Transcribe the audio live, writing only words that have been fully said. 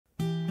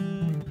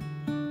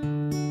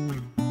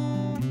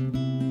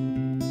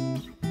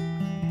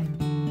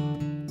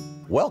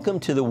Welcome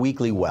to the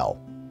Weekly Well.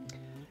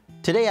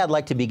 Today I'd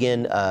like to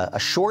begin a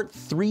short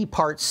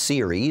three-part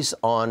series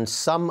on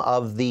some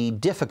of the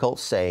difficult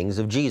sayings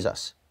of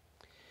Jesus.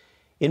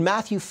 In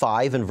Matthew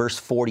 5 and verse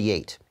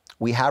 48,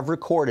 we have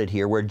recorded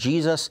here where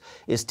Jesus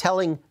is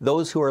telling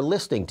those who are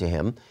listening to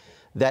him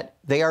that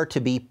they are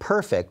to be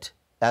perfect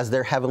as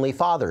their heavenly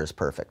Father is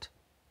perfect.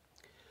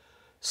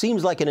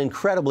 Seems like an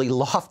incredibly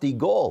lofty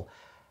goal.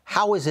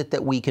 How is it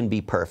that we can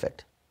be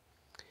perfect?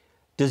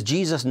 Does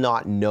Jesus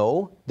not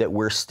know that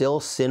we're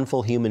still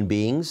sinful human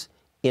beings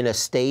in a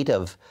state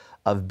of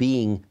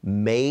being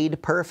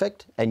made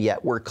perfect, and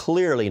yet we're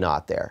clearly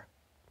not there?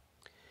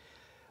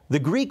 The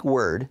Greek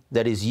word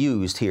that is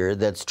used here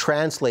that's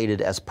translated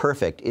as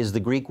perfect is the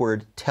Greek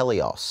word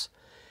teleos,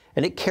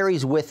 and it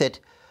carries with it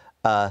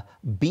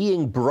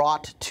being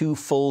brought to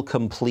full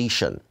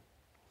completion.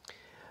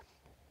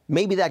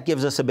 Maybe that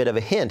gives us a bit of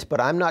a hint,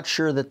 but I'm not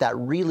sure that that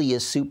really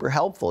is super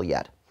helpful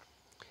yet.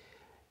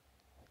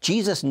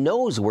 Jesus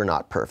knows we're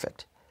not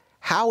perfect.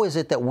 How is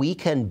it that we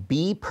can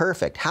be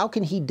perfect? How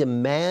can he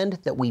demand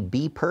that we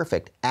be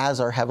perfect as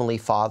our Heavenly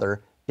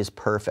Father is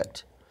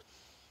perfect?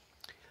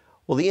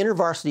 Well, the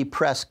InterVarsity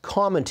Press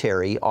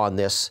commentary on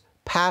this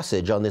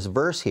passage, on this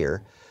verse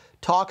here,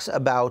 talks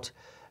about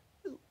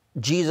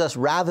Jesus,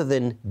 rather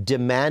than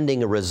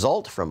demanding a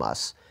result from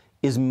us,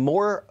 is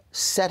more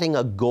setting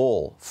a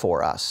goal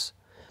for us.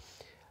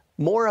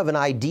 More of an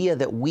idea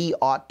that we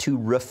ought to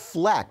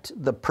reflect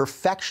the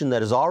perfection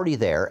that is already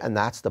there, and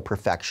that's the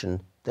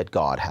perfection that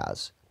God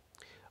has.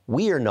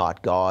 We are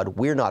not God,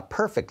 we're not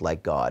perfect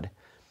like God,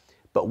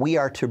 but we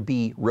are to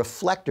be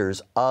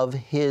reflectors of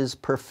his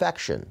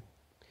perfection.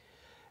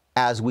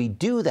 As we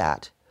do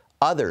that,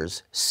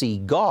 others see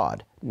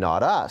God,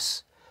 not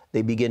us.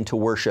 They begin to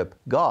worship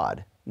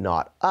God,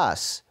 not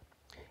us.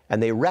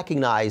 And they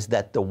recognize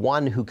that the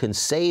one who can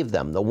save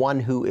them, the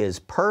one who is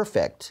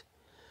perfect,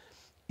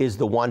 is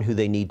the one who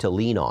they need to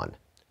lean on,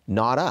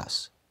 not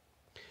us.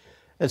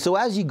 And so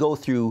as you go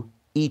through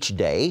each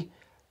day,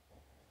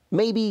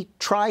 maybe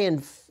try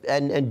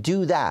and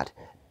do that.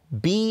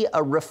 Be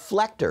a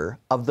reflector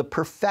of the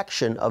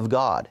perfection of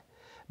God.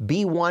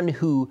 Be one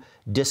who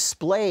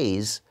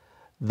displays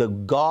the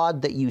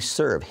God that you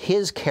serve,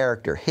 his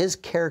character, his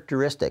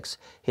characteristics,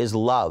 his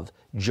love,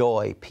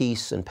 joy,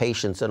 peace, and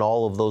patience, and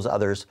all of those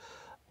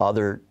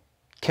other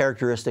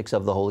characteristics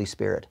of the Holy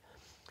Spirit.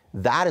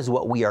 That is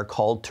what we are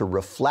called to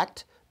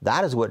reflect.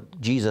 That is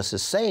what Jesus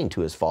is saying to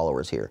his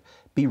followers here.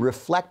 Be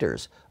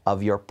reflectors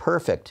of your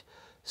perfect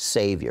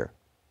Savior.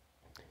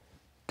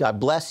 God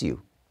bless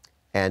you,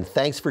 and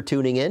thanks for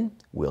tuning in.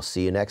 We'll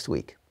see you next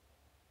week.